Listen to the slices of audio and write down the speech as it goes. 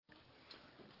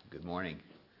Good morning.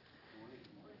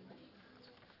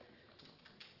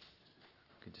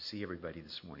 Good to see everybody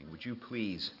this morning. Would you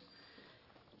please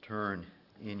turn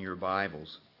in your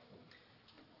Bibles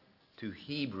to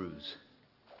Hebrews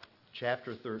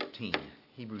chapter 13.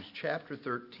 Hebrews chapter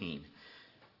 13.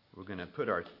 We're going to put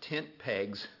our tent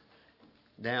pegs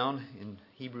down in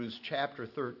Hebrews chapter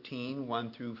 13,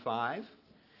 1 through 5.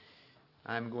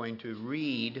 I'm going to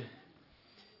read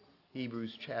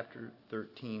Hebrews chapter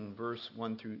 13,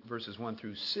 verses 1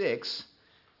 through 6,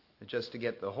 just to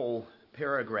get the whole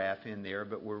paragraph in there,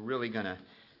 but we're really going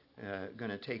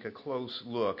to take a close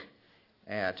look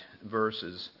at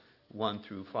verses 1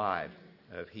 through 5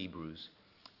 of Hebrews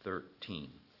 13.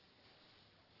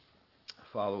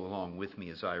 Follow along with me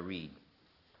as I read.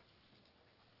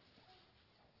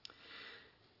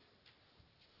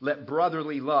 Let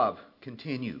brotherly love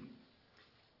continue.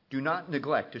 Do not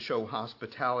neglect to show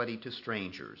hospitality to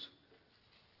strangers,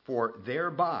 for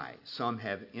thereby some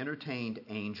have entertained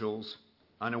angels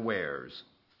unawares.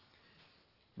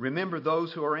 Remember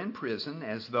those who are in prison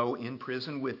as though in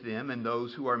prison with them, and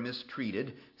those who are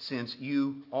mistreated, since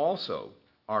you also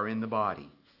are in the body.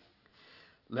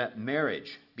 Let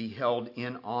marriage be held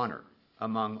in honor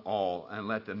among all, and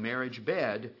let the marriage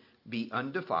bed be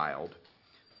undefiled,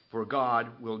 for God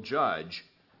will judge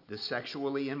the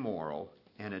sexually immoral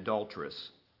and adulterous.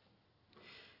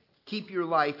 Keep your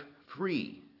life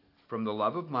free from the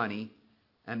love of money,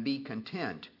 and be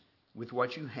content with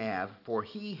what you have, for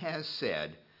he has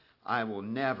said, I will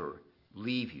never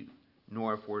leave you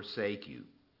nor forsake you.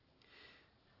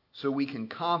 So we can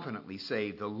confidently say,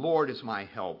 the Lord is my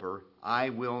helper, I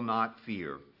will not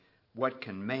fear. What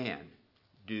can man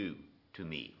do to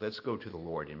me? Let's go to the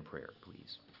Lord in prayer,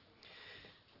 please.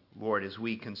 Lord, as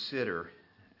we consider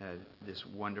this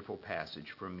wonderful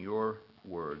passage from your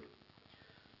word,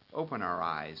 open our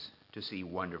eyes to see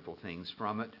wonderful things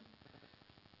from it.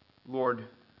 Lord,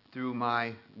 through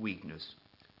my weakness,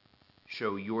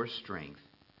 show your strength.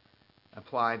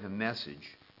 Apply the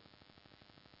message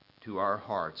to our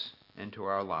hearts and to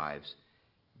our lives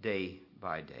day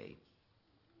by day.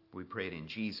 We pray it in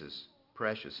Jesus'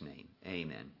 precious name.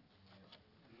 Amen.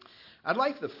 I'd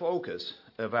like the focus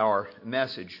of our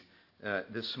message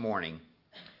this morning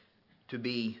to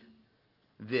be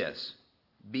this: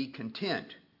 be content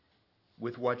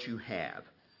with what you have,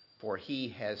 for he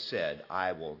has said,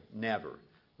 I will never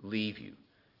leave you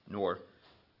nor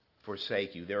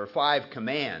forsake you. There are 5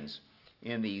 commands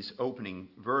in these opening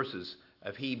verses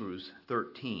of Hebrews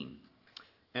 13.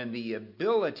 And the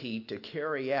ability to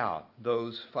carry out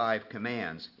those 5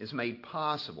 commands is made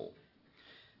possible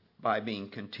by being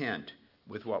content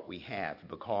with what we have,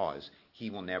 because he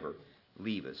will never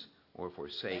leave us or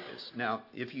forsake us. Now,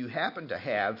 if you happen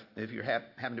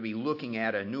to be looking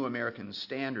at a New American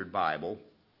Standard Bible,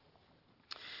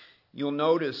 you'll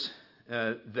notice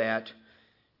that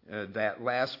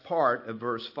last part of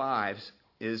verse 5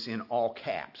 is in all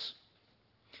caps.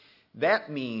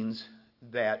 That means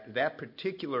that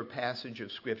particular passage of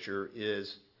Scripture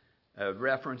is a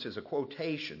reference, is a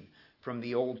quotation from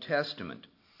the Old Testament.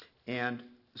 And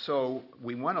so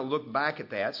we want to look back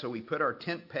at that. So we put our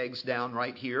tent pegs down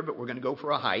right here, but we're going to go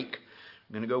for a hike.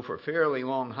 We're going to go for a fairly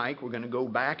long hike. We're going to go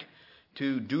back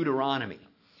to Deuteronomy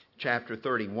chapter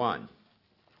 31.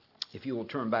 If you will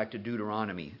turn back to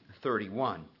Deuteronomy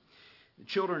 31. The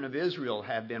children of Israel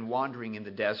have been wandering in the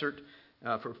desert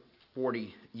for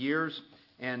 40 years,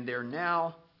 and they're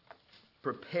now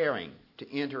preparing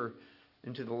to enter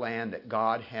into the land that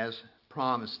God has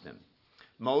promised them.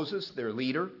 Moses, their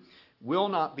leader, will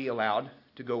not be allowed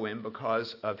to go in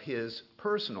because of his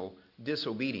personal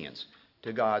disobedience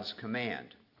to God's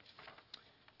command.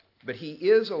 But he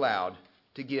is allowed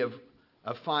to give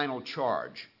a final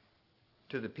charge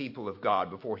to the people of God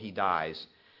before he dies,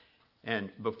 and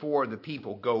before the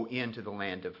people go into the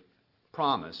land of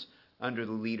promise under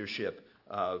the leadership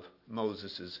of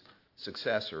Moses'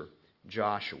 successor,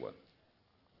 Joshua.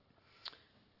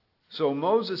 So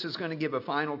Moses is going to give a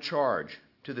final charge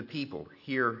to the people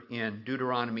here in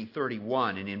Deuteronomy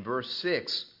 31. And in verse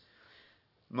 6,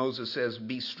 Moses says,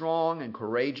 be strong and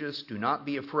courageous. Do not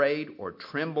be afraid or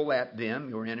tremble at them,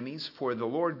 your enemies, for the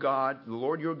Lord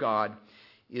your God,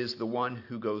 is the one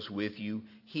who goes with you.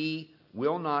 He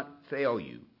will not fail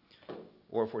you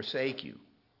or forsake you.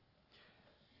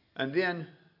 And then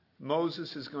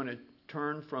Moses is going to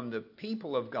turn from the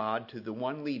people of God to the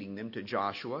one leading them, to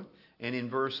Joshua. And in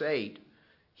verse 8,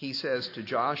 he says to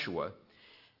Joshua,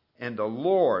 and the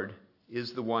Lord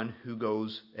is the one who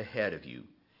goes ahead of you.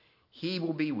 He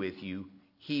will be with you.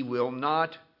 He will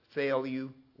not fail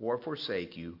you or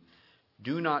forsake you.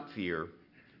 Do not fear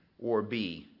or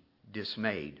be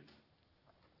dismayed.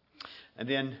 And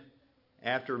then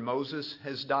after Moses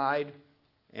has died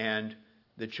and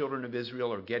the children of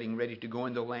Israel are getting ready to go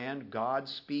into the land, God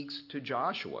speaks to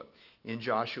Joshua in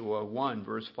Joshua 1,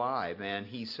 verse 5. And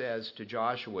he says to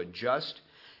Joshua, "Just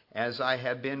as I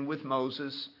have been with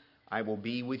Moses, I will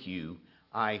be with you.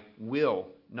 I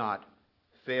will not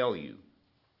fail you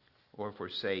or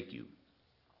forsake you."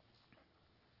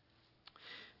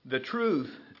 The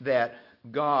truth that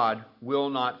God will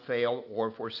not fail or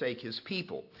forsake his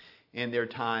people in their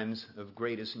times of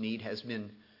greatest need has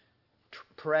been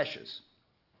precious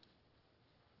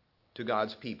to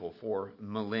God's people for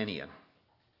millennia.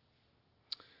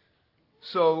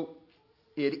 So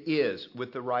it is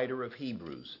with the writer of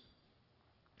Hebrews,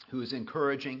 who is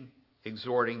encouraging,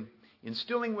 exhorting,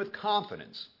 instilling with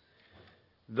confidence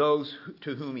those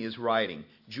to whom he is writing,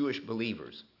 Jewish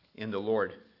believers in the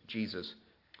Lord Jesus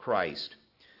Christ.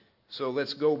 So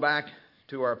let's go back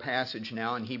to our passage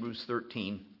now in Hebrews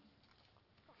 13.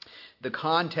 The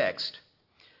context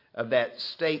of that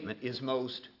statement is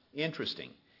most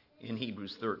interesting in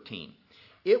Hebrews 13.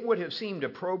 It would have seemed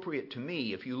appropriate to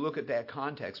me, if you look at that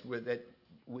context,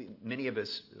 many of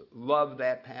us love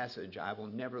that passage, "I will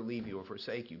never leave you or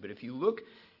forsake you." But if you look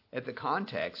at the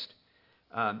context,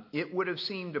 it would have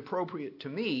seemed appropriate to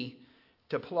me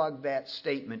to plug that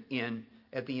statement in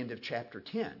at the end of chapter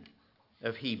 10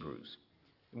 of Hebrews,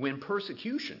 when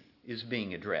persecution is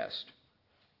being addressed.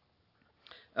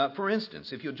 For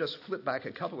instance, if you'll just flip back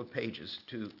a couple of pages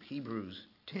to Hebrews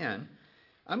 10,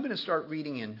 I'm going to start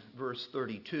reading in verse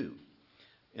 32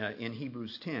 in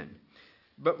Hebrews 10.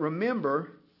 "But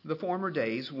remember the former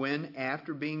days when,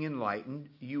 after being enlightened,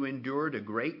 you endured a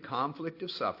great conflict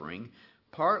of suffering,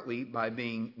 partly by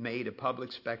being made a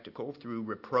public spectacle through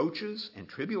reproaches and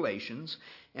tribulations,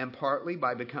 and partly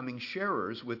by becoming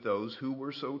sharers with those who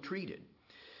were so treated.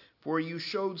 For you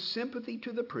showed sympathy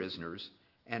to the prisoners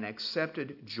and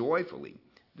accepted joyfully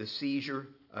the seizure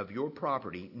of your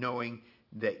property, knowing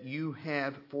that you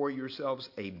have for yourselves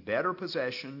a better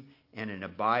possession and an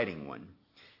abiding one.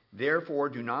 Therefore,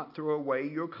 do not throw away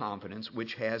your confidence,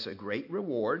 which has a great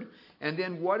reward." And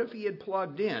then what if he had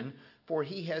plugged in, "For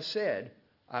he has said,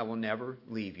 I will never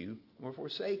leave you or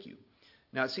forsake you."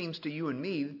 Now, it seems to you and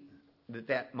me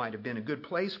that might have been a good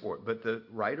place for it. But the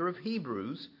writer of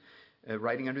Hebrews,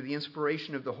 writing under the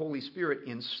inspiration of the Holy Spirit,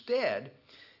 instead,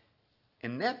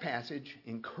 in that passage,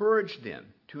 encouraged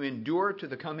them to endure to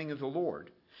the coming of the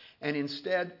Lord. And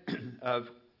instead of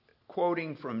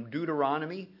quoting from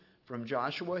Deuteronomy, from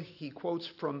Joshua, he quotes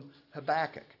from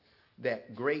Habakkuk,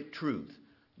 that great truth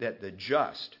that the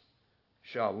just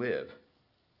shall live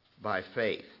by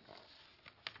faith.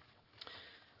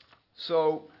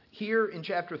 So here in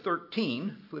chapter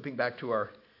 13, flipping back to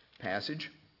our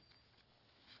passage,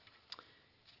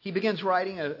 he begins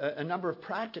writing a number of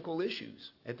practical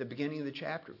issues at the beginning of the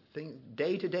chapter,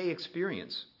 day-to-day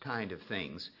experience kind of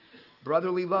things.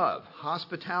 Brotherly love,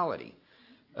 hospitality,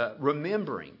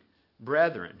 remembering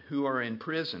brethren who are in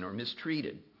prison or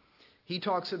mistreated. He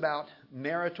talks about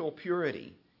marital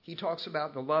purity. He talks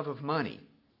about the love of money.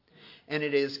 And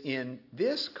it is in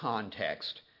this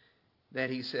context that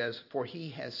he says, "For he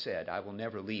has said, I will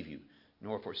never leave you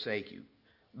nor forsake you."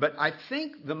 But I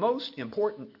think the most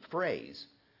important phrase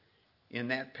in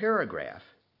that paragraph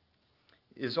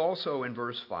is also in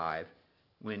verse 5,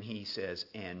 when he says,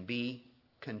 "And be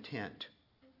content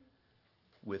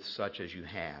with such as you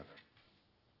have."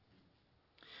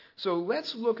 So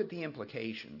let's look at the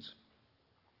implications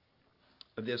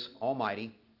of this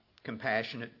almighty,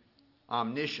 compassionate,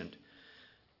 omniscient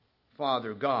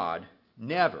Father God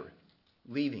never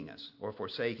leaving us or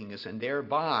forsaking us, and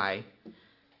thereby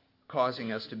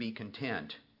causing us to be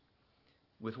content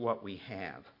with what we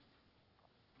have.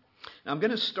 Now, I'm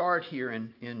going to start here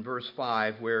in verse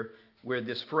 5 where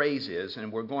this phrase is,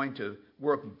 and we're going to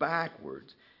work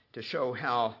backwards to show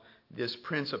how this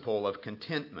principle of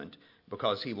contentment,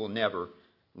 because he will never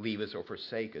leave us or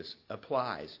forsake us,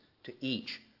 applies to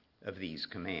each of these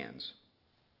commands.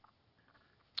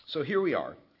 So here we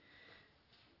are.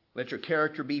 "Let your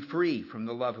character be free from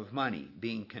the love of money,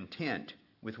 being content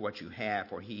with what you have.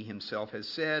 For he himself has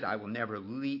said, I'll never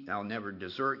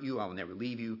desert you, I will never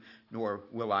leave you, nor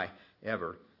will I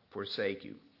ever forsake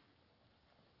you."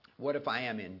 What if I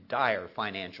am in dire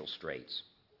financial straits?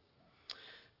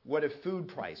 What if food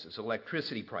prices,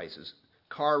 electricity prices,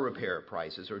 car repair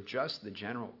prices, or just the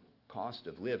general cost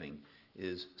of living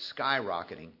is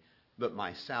skyrocketing, but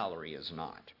my salary is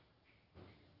not?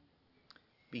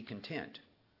 Be content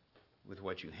with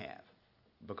what you have,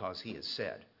 because he has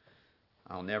said,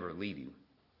 I'll never leave you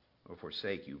or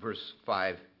forsake you. Verse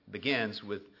 5 begins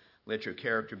with, "Let your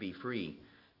character be free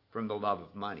from the love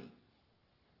of money."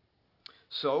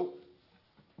 So,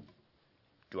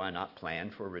 do I not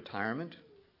plan for retirement?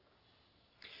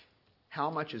 How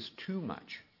much is too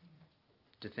much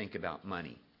to think about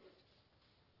money?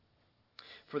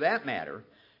 For that matter,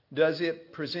 does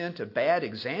it present a bad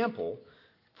example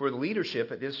for the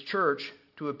leadership at this church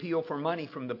to appeal for money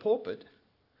from the pulpit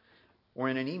or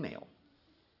in an email?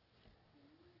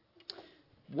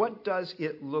 What does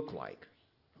it look like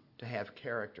to have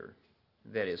character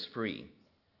that is free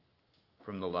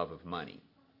from the love of money?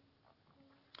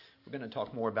 We're going to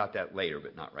talk more about that later,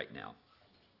 but not right now.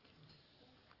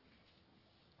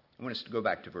 I want us to go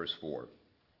back to verse 4.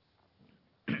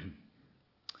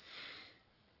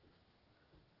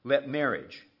 Let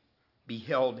marriage be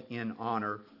held in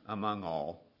honor among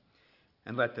all,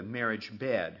 and let the marriage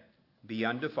bed be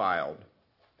undefiled,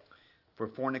 for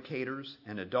fornicators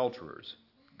and adulterers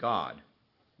God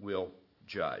will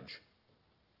judge.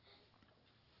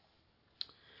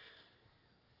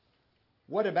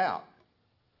 What about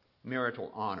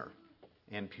marital honor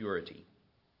and purity?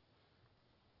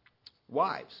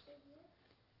 Wives,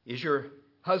 is your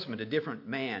husband a different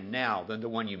man now than the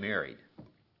one you married?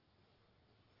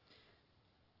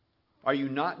 Are you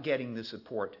not getting the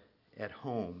support at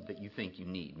home that you think you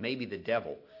need? Maybe the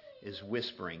devil is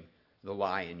whispering the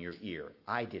lie in your ear.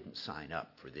 I didn't sign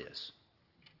up for this.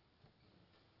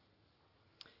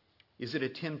 Is it a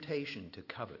temptation to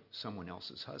covet someone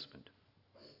else's husband?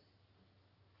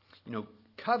 You know,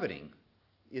 coveting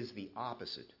is the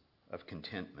opposite of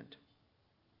contentment.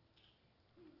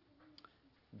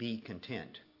 Be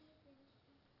content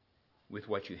with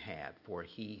what you have, for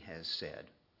he has said,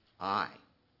 I,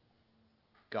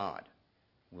 God,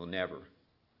 will never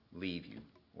leave you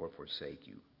or forsake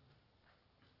you.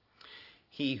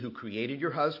 He who created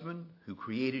your husband, who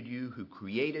created you, who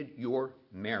created your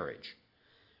marriage,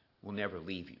 will never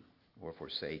leave you or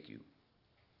forsake you.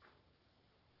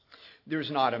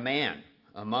 There's not a man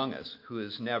among us who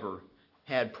has never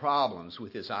had problems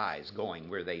with his eyes going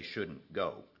where they shouldn't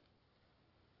go.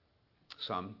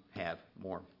 Some have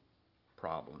more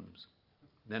problems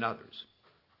than others.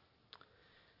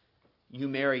 You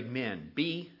married men,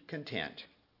 be content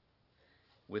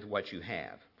with what you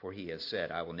have, for he has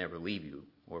said, I will never leave you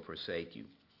or forsake you.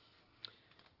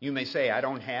 You may say, I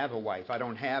don't have a wife, I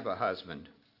don't have a husband.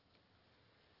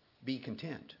 Be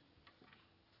content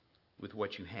with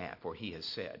what you have, for he has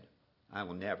said, I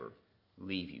will never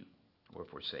leave you or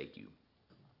forsake you.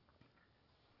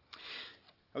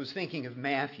 I was thinking of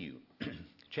Matthew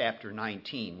chapter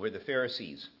 19, where the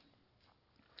Pharisees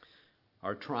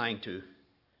are trying to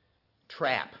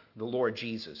trap the Lord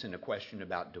Jesus in a question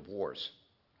about divorce.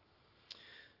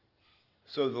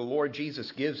 So the Lord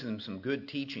Jesus gives them some good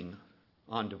teaching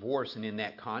on divorce, and in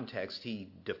that context he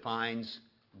defines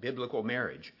biblical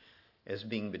marriage as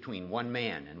being between one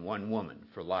man and one woman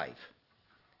for life.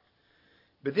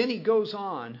 But then he goes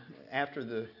on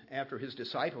after his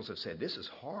disciples have said, this is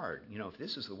hard. You know, if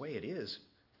this is the way it is,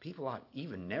 people ought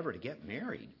even never to get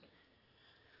married.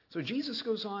 So Jesus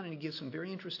goes on and he gives some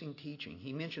very interesting teaching.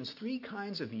 He mentions 3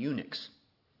 kinds of eunuchs.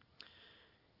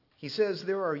 He says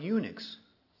there are eunuchs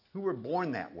who were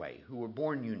born that way, who were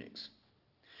born eunuchs.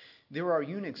 There are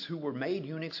eunuchs who were made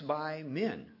eunuchs by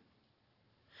men.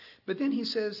 But then he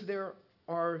says there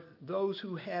are those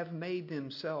who have made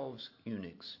themselves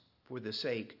eunuchs for the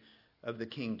sake of the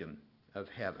kingdom of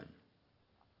heaven.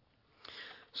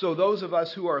 So those of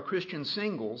us who are Christian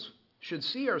singles should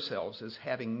see ourselves as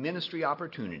having ministry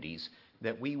opportunities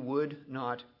that we would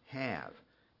not have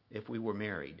if we were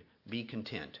married. Be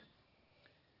content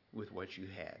with what you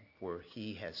had, for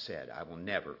he has said, I will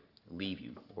never leave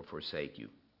you or forsake you.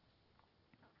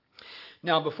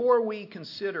 Now, before we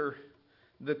consider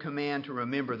the command to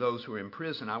remember those who are in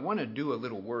prison, I want to do a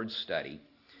little word study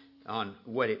on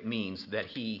what it means that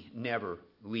he never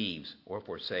leaves or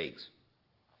forsakes.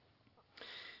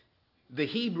 The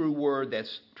Hebrew word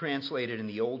that's translated in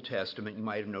the Old Testament, you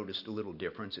might have noticed a little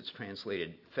difference. It's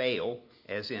translated fail,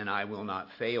 as in I will not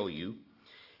fail you.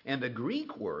 And the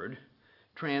Greek word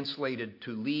translated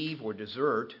to leave or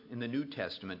desert in the New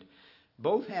Testament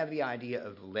both have the idea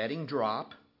of letting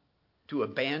drop, to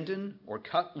abandon or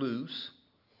cut loose,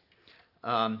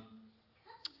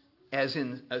 as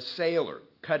in a sailor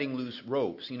cutting loose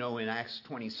ropes. You know, in Acts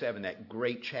 27, that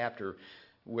great chapter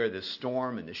where the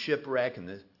storm and the shipwreck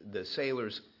and the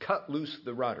sailors cut loose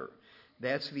the rudder.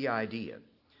 That's the idea.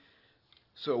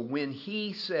 So when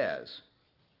he says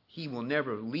he will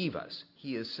never leave us,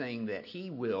 he is saying that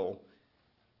he will,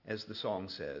 as the song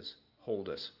says, hold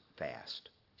us fast.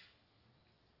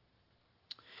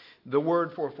 The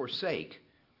word for forsake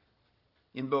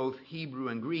in both Hebrew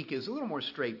and Greek is a little more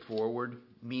straightforward,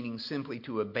 meaning simply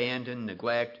to abandon,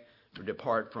 neglect, or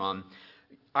depart from.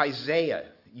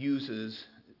 Isaiah uses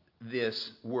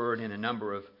this word in a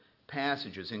number of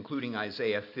passages, including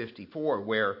Isaiah 54,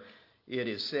 where it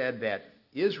is said that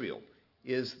Israel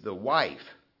is the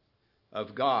wife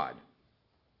of God.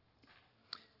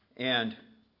 And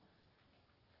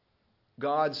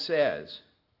God says,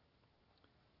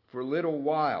 "For a little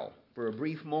while, for a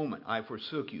brief moment, I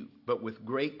forsook you, but with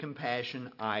great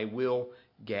compassion I will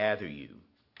gather you."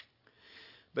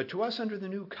 But to us under the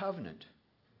new covenant,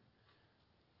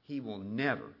 He will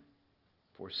never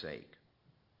forsake.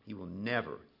 He will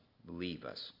never leave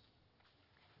us.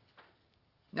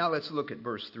 Now let's look at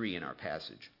verse 3 in our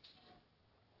passage.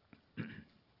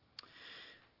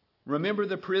 "Remember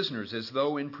the prisoners as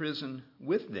though in prison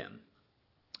with them,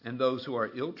 and those who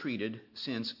are ill-treated,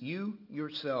 since you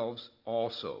yourselves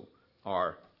also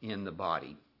are in the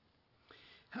body."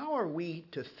 How are we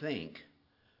to think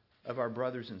of our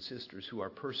brothers and sisters who are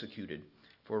persecuted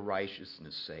for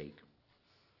righteousness' sake?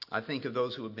 I think of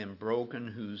those who have been broken,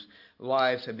 whose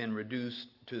lives have been reduced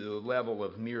to the level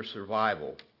of mere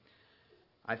survival.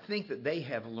 I think that they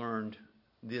have learned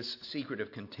this secret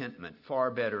of contentment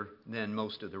far better than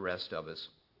most of the rest of us.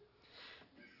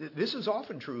 This is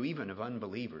often true even of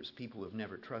unbelievers, people who have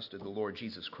never trusted the Lord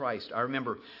Jesus Christ. I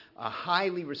remember a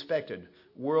highly respected,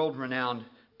 world-renowned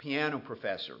piano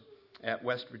professor at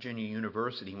West Virginia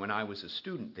University when I was a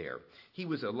student there. He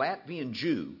was a Latvian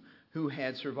Jew who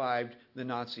had survived the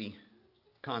Nazi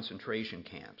concentration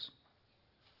camps.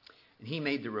 And he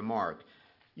made the remark,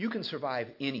 "You can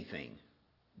survive anything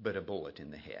but a bullet in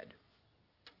the head."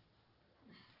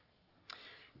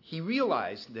 He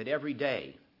realized that every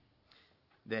day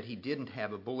that he didn't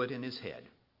have a bullet in his head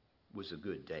was a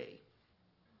good day.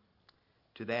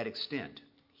 To that extent,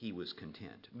 he was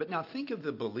content. But now think of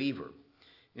the believer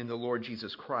in the Lord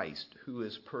Jesus Christ who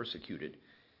is persecuted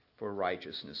for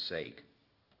righteousness' sake.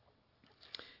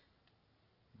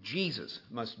 Jesus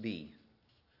must be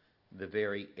the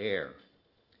very air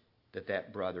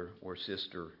that brother or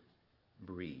sister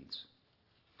breathes.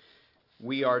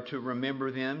 We are to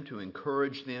remember them, to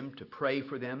encourage them, to pray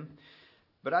for them,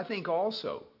 but I think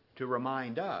also to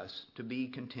remind us to be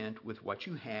content with what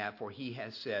you have, for He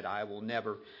has said, "I will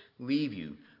never leave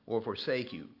you or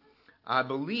forsake you." I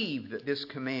believe that this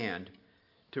command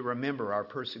to remember our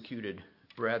persecuted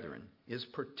brethren is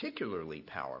particularly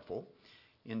powerful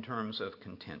in terms of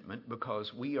contentment,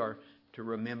 because we are to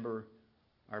remember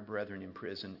our brethren in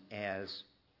prison as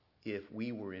if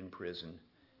we were in prison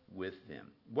with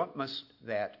them. What must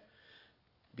that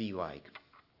be like?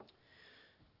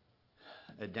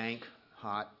 A dank,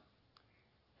 hot,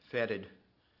 fetid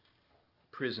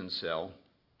prison cell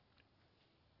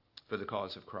for the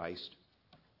cause of Christ.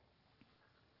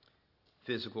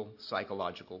 Physical,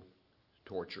 psychological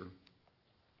torture.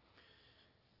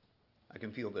 I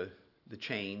can feel the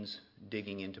chains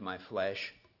digging into my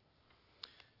flesh.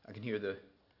 I can hear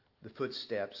the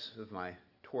footsteps of my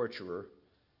torturer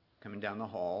coming down the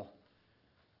hall.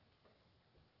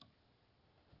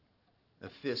 A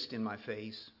fist in my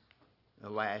face, a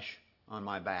lash on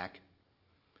my back.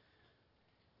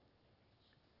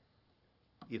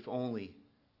 If only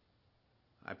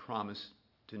I promise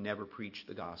to never preach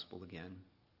the gospel again.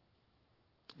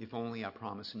 If only I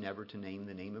promise never to name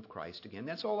the name of Christ again.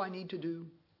 That's all I need to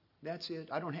do. That's it.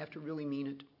 I don't have to really mean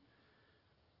it.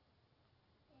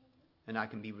 And I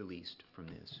can be released from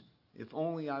this. If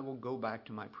only I will go back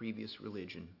to my previous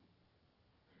religion.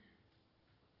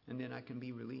 And then I can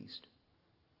be released.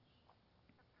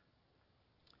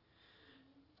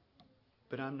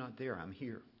 But I'm not there. I'm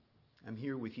here. I'm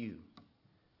here with you.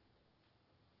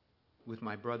 With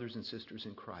my brothers and sisters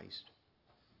in Christ.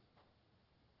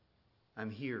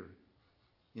 I'm here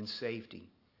in safety,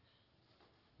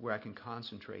 where I can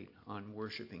concentrate on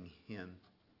worshiping Him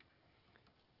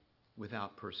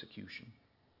without persecution.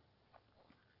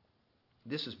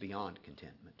 This is beyond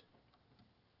contentment.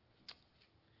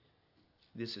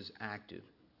 This is active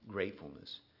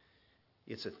gratefulness.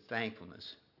 It's a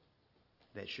thankfulness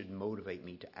that should motivate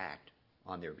me to act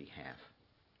on their behalf.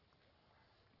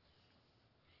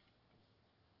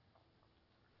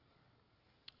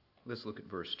 Let's look at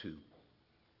verse 2.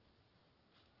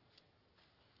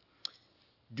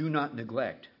 "Do not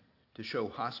neglect to show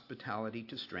hospitality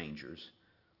to strangers,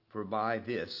 for by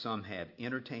this some have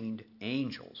entertained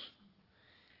angels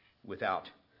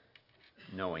without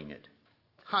knowing it."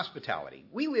 Hospitality.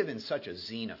 We live in such a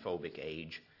xenophobic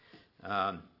age.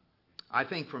 I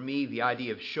think for me, the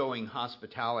idea of showing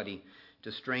hospitality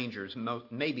to strangers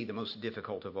may be the most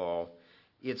difficult of all.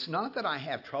 It's not that I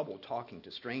have trouble talking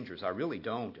to strangers. I really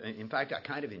don't. In fact, I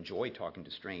kind of enjoy talking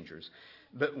to strangers.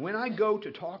 But when I go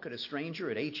to talk at a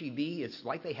stranger at HEB, it's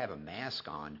like they have a mask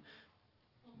on.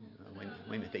 Wait a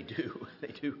minute, they do. They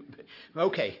do.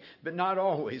 Okay, but not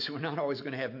always. We're not always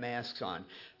going to have masks on.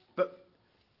 But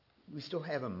we still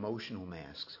have emotional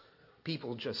masks.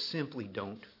 People just simply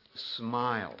don't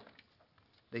smile.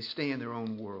 They stay in their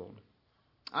own world.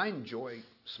 I enjoy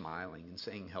smiling and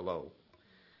saying hello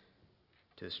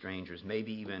to strangers,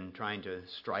 maybe even trying to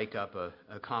strike up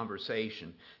a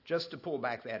conversation just to pull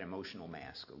back that emotional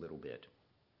mask a little bit.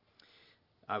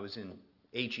 I was in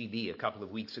HEB a couple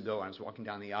of weeks ago. I was walking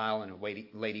down the aisle and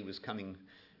a lady was coming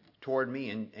toward me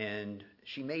and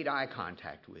she made eye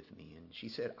contact with me and she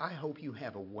said, "I hope you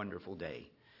have a wonderful day."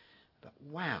 But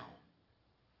wow,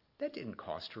 that didn't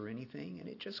cost her anything and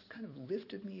it just kind of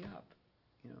lifted me up.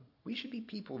 We should be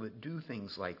people that do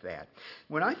things like that.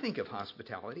 When I think of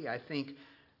hospitality, I think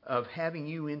of having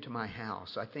you into my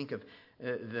house. I think of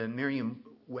the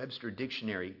Merriam-Webster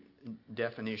dictionary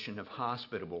definition of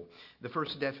hospitable. The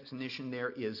first definition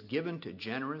there is given to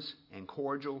generous and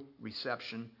cordial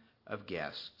reception of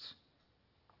guests.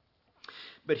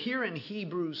 But here in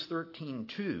Hebrews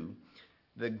 13:2,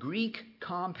 the Greek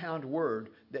compound word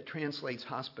that translates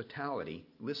hospitality,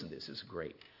 listen to this is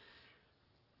great,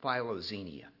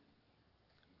 philoxenia.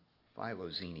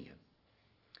 Philoxenia.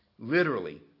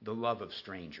 Literally, the love of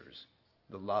strangers,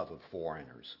 the love of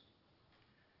foreigners.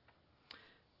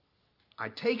 I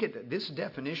take it that this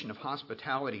definition of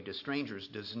hospitality to strangers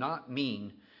does not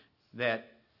mean that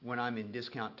when I'm in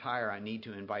Discount Tire I need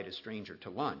to invite a stranger to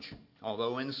lunch,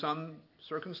 although in some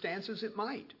circumstances it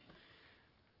might.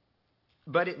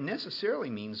 But it necessarily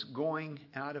means going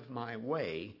out of my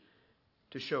way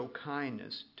to show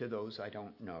kindness to those I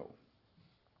don't know.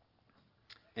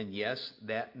 And yes,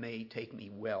 that may take me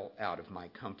well out of my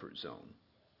comfort zone.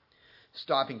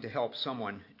 Stopping to help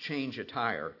someone change a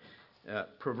tire,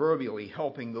 proverbially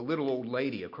helping the little old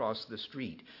lady across the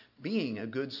street, being a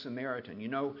good Samaritan.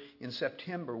 In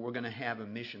September we're going to have a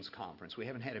missions conference. We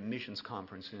haven't had a missions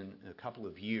conference in a couple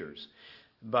of years.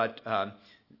 But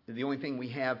the only thing we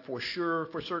have for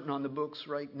certain on the books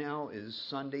right now is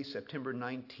Sunday, September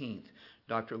 19th.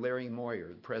 Dr. Larry Moyer,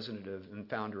 the president and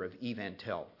founder of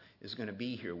Evantel, is going to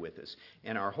be here with us.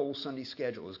 And our whole Sunday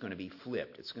schedule is going to be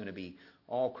flipped. It's going to be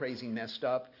all crazy messed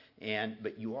up,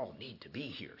 but you all need to be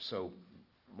here. So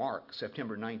mark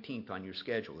September 19th on your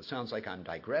schedule. It sounds like I'm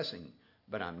digressing,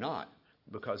 but I'm not,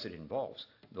 because it involves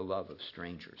the love of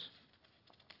strangers.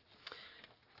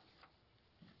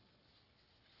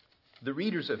 The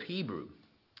readers of Hebrews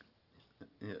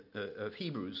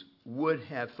would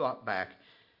have thought back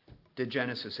to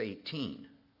Genesis 18,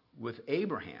 with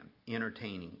Abraham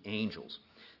entertaining angels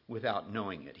without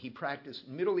knowing it. He practiced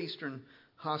Middle Eastern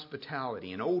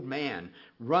hospitality, an old man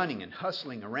running and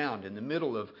hustling around in the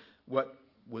middle of what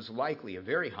was likely a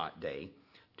very hot day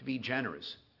to be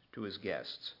generous to his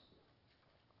guests.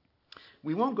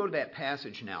 We won't go to that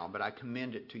passage now, but I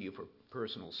commend it to you for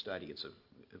personal study. It's a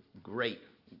great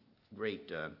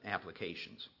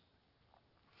applications.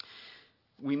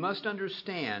 We must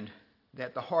understand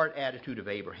that the heart attitude of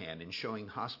Abraham in showing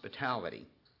hospitality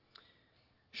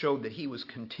showed that he was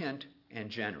content and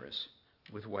generous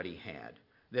with what he had,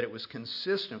 that it was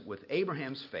consistent with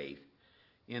Abraham's faith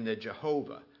in the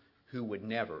Jehovah who would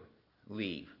never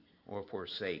leave or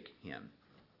forsake him.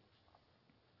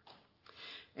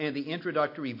 And the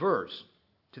introductory verse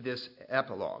to this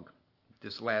epilogue,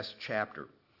 this last chapter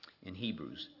in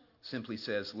Hebrews, simply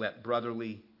says, "Let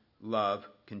brotherly love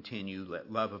continue, let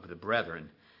love of the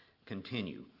brethren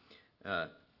continue.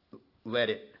 Let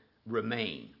it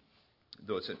remain,"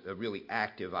 though it's a really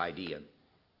active idea.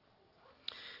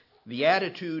 The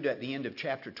attitude at the end of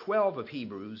chapter 12 of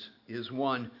Hebrews is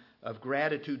one of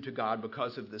gratitude to God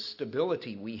because of the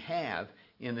stability we have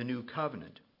in the new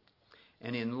covenant.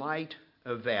 And in light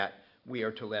of that, we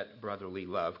are to let brotherly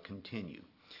love continue.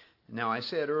 Now, I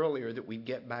said earlier that we'd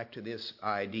get back to this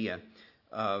idea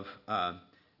of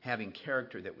having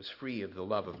character that was free of the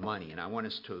love of money, and I want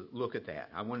us to look at that.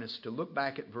 I want us to look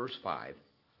back at verse 5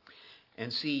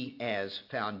 and see as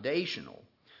foundational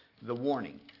the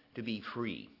warning to be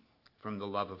free from the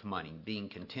love of money, being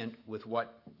content with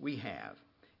what we have,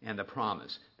 and the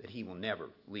promise that he will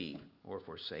never leave or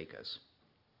forsake us.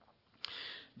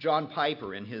 John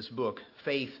Piper, in his book,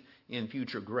 Faith in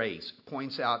Future Grace,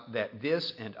 points out that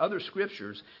this and other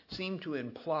scriptures seem to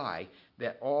imply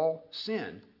that all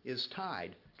sin is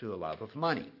tied to the love of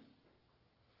money.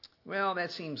 Well,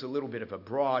 that seems a little bit of a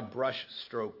broad brush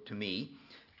stroke to me,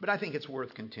 but I think it's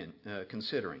worth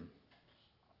considering.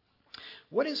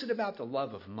 What is it about the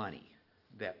love of money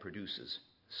that produces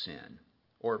sin?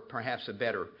 Or perhaps a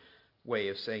better way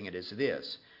of saying it is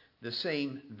this: the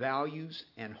same values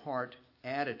and heart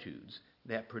attitudes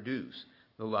that produce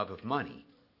the love of money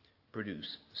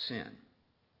produce sin.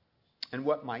 And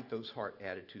what might those heart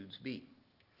attitudes be?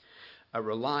 A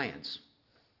reliance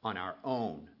on our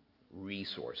own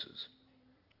resources.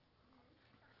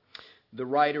 The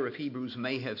writer of Hebrews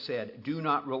may have said, do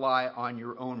not rely on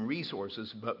your own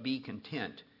resources, but be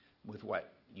content with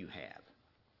what you have.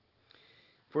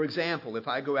 For example, if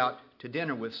I go out to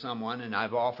dinner with someone and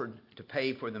I've offered to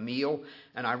pay for the meal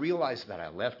and I realize that I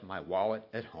left my wallet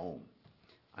at home,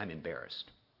 I'm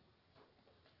embarrassed.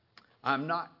 I'm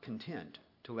not content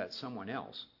to let someone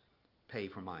else pay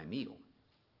for my meal.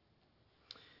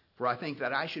 For I think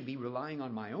that I should be relying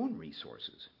on my own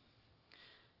resources.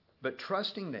 But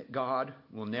trusting that God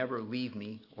will never leave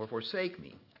me or forsake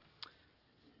me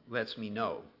lets me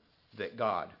know that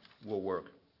God will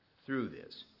work through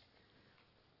this.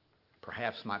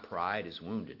 Perhaps my pride is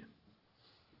wounded.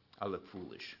 I look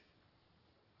foolish.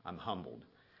 I'm humbled.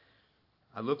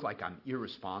 I look like I'm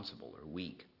irresponsible or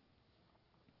weak.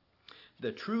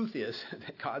 The truth is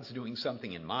that God's doing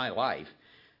something in my life.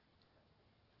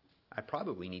 I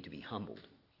probably need to be humbled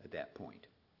at that point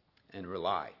and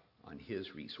rely on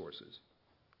His resources.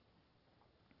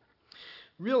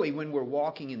 Really, when we're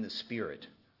walking in the Spirit,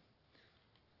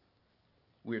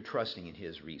 we're trusting in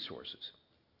His resources,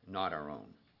 not our own.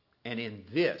 And in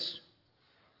this,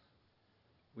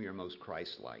 we are most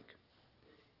Christ-like.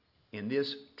 In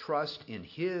this trust in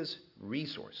His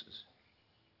resources,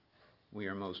 we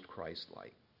are most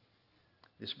Christ-like.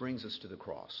 This brings us to the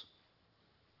cross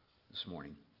this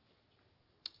morning.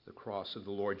 The cross of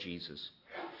the Lord Jesus.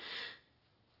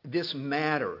 This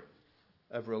matter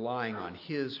of relying on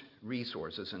His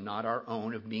resources and not our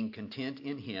own, of being content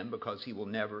in Him because He will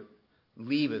never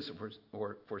leave us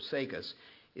or forsake us,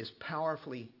 is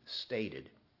powerfully stated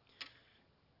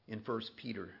in 1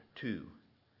 Peter 2,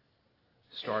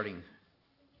 starting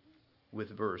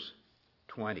with verse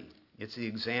 20. It's the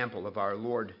example of our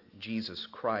Lord Jesus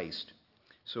Christ.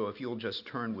 So if you'll just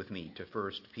turn with me to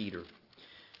 1 Peter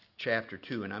chapter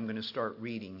 2, and I'm going to start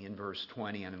reading in verse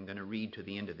 20, and I'm going to read to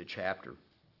the end of the chapter.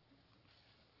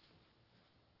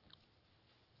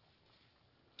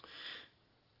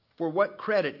 For what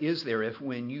credit is there if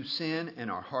when you sin and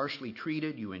are harshly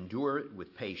treated, you endure it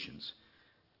with patience?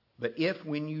 But if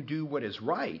when you do what is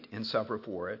right and suffer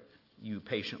for it, you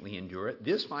patiently endure it,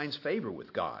 this finds favor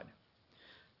with God.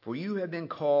 For you have been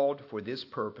called for this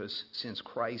purpose, since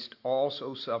Christ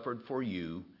also suffered for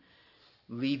you,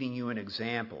 leaving you an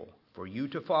example for you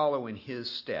to follow in His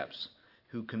steps,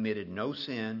 who committed no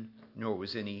sin, nor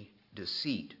was any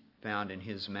deceit found in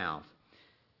His mouth.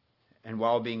 And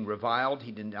while being reviled,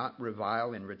 He did not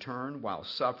revile in return. While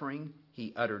suffering,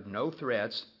 He uttered no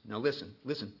threats. Now listen,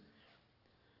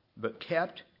 but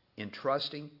kept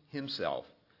entrusting Himself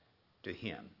to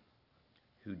Him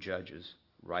who judges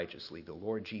righteously. The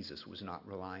Lord Jesus was not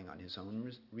relying on His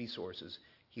own resources.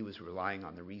 He was relying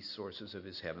on the resources of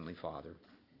His Heavenly Father.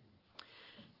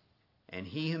 And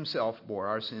He Himself bore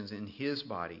our sins in His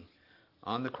body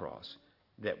on the cross,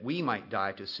 that we might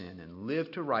die to sin and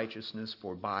live to righteousness,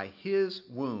 for by His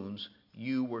wounds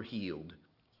you were healed.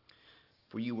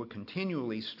 For you were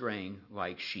continually straying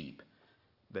like sheep,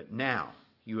 but now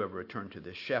you have returned to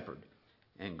the shepherd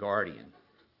and guardian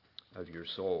of your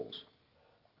souls.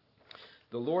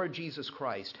 The Lord Jesus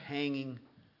Christ, hanging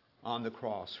on the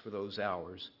cross for those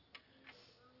hours,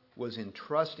 was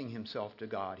entrusting Himself to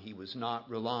God. He was not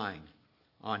relying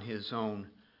on His own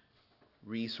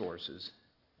resources.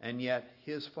 And yet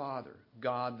His Father,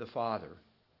 God the Father,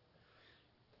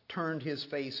 turned His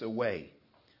face away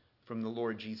from the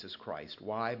Lord Jesus Christ.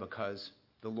 Why? Because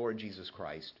the Lord Jesus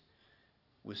Christ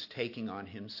was taking on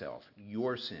Himself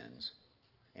your sins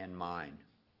and mine.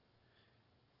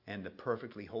 And the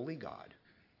perfectly holy God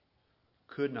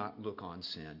could not look on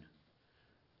sin,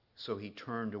 so He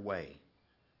turned away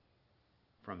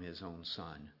from His own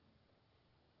Son.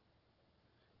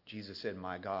 Jesus said,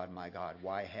 my God,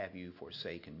 why have you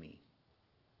forsaken me?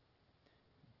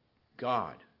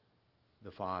 God,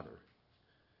 the Father,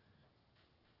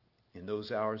 in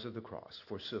those hours of the cross,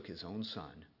 forsook His own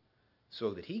Son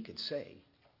so that He could say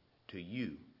to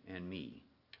you and me,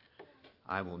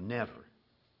 I will never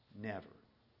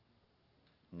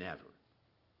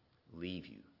leave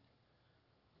you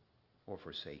or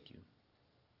forsake you.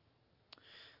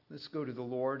 Let's go to the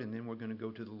Lord, and then we're going to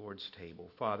go to the Lord's table.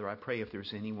 Father, I pray if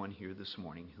there's anyone here this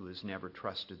morning who has never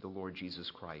trusted the Lord Jesus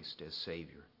Christ as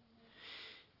Savior,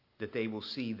 that they will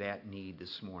see that need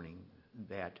this morning,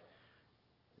 that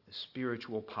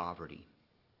spiritual poverty,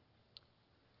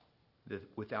 that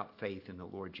without faith in the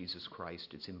Lord Jesus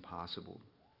Christ, it's impossible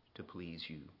to please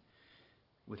you.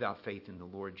 without faith in the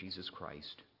Lord Jesus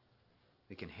Christ,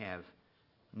 they can have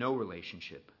no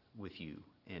relationship with you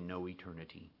and no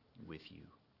eternity with you.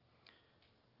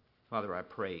 Father, I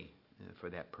pray for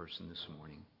that person this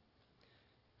morning.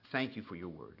 Thank you for your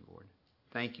word, Lord.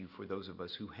 Thank you for those of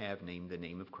us who have named the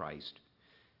name of Christ.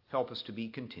 Help us to be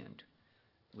content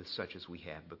with such as we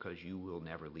have, because you will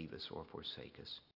never leave us or forsake us.